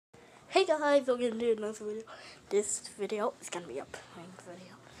Hey guys, we're gonna do another video. This video is gonna be a prank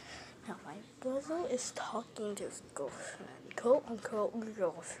video. Now my brother is talking to his girlfriend, quote unquote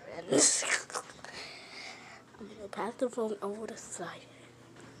girlfriend. I'm gonna pass the phone over the side,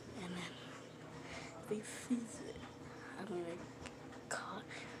 and then if he sees it, I'm gonna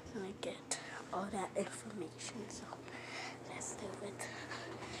get all that information. So let's do it.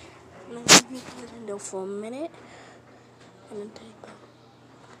 I'm gonna leave you the window for a minute, and then take a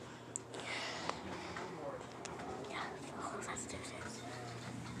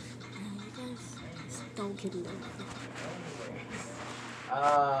don't get it.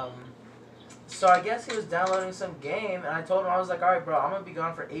 So I guess he was downloading some game, and I told him, I was like, alright bro, I'm gonna be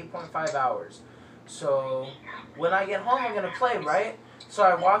gone for 8.5 hours. So when I get home, I'm gonna play, right? So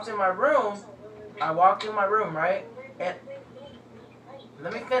I walked in my room, right? And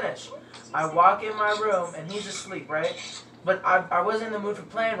let me finish. I walk in my room, and he's asleep, right? But I wasn't in the mood for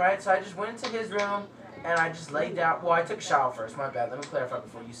playing, right? So I just went into his room, and I just laid down. Well, I took a shower first, my bad. Let me clarify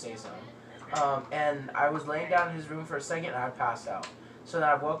before you say something. And I was laying down in his room for a second, and I passed out. So then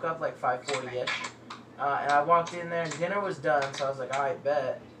I woke up like 5:40ish, and I walked in there, and dinner was done. So I was like, alright,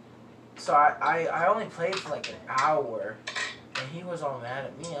 bet. So I only played for like an hour, and he was all mad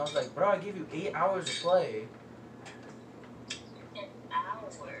at me. I was like, bro, I gave you 8 hours to play. An hour?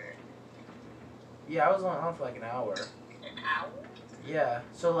 Yeah, I was only on for like an hour. An hour? Yeah,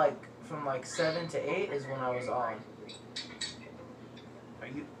 so like from like 7 to 8 is when I was on.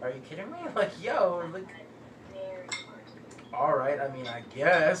 Are you kidding me? Like, yo, like. All right, I mean, I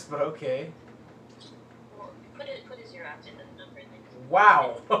guess, but okay. Well, put a zero after the number. Then.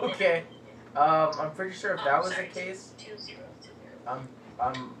 Wow. Okay. I'm pretty sure if that was the case. 2 0 I'm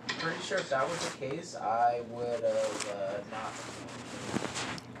pretty sure if that was the case, I would have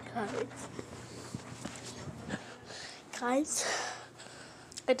not. Guys,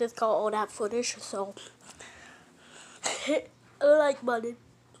 I just got all that footage, so hit a like button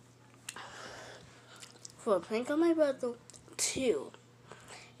for a prank on my brother. 2,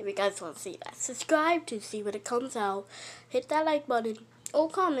 if you guys want to see that, subscribe to see when it comes out. Hit that like button or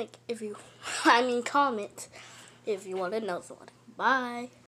comment if you, comment if you want to know something. Bye.